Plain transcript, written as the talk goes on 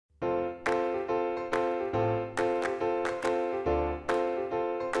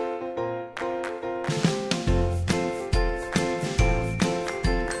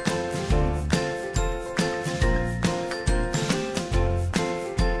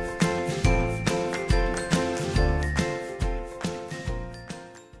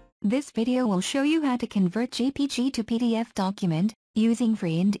This video will show you how to convert JPG to PDF document, using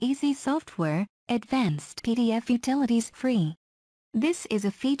free and easy software, Advanced PDF Utilities Free. This is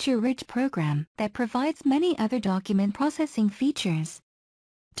a feature-rich program that provides many other document processing features.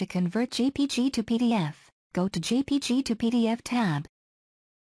 To convert JPG to PDF, go to JPG to PDF tab.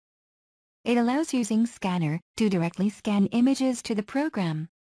 It allows using Scanner to directly scan images to the program.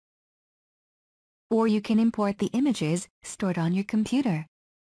 Or you can import the images stored on your computer.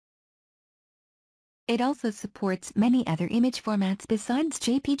 It also supports many other image formats besides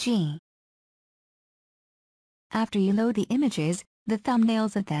JPG. After you load the images, the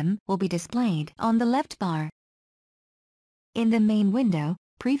thumbnails of them will be displayed on the left bar. In the main window,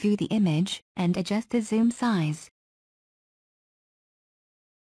 preview the image and adjust the zoom size.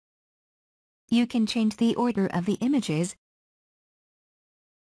 You can change the order of the images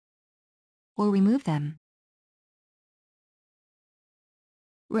or remove them.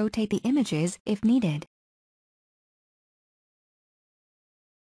 Rotate the images if needed.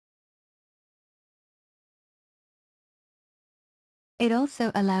 It also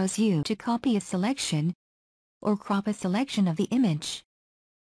allows you to copy a selection or crop a selection of the image.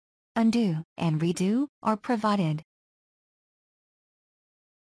 Undo and redo are provided.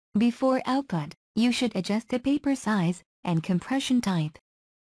 Before output, you should adjust the paper size and compression type.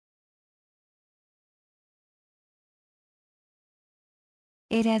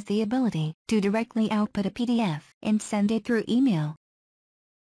 It has the ability to directly output a PDF and send it through email.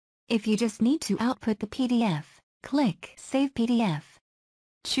 If you just need to output the PDF, click Save PDF.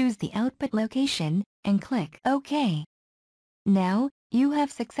 Choose the output location and click OK. Now, you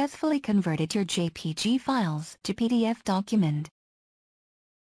have successfully converted your JPG files to PDF document.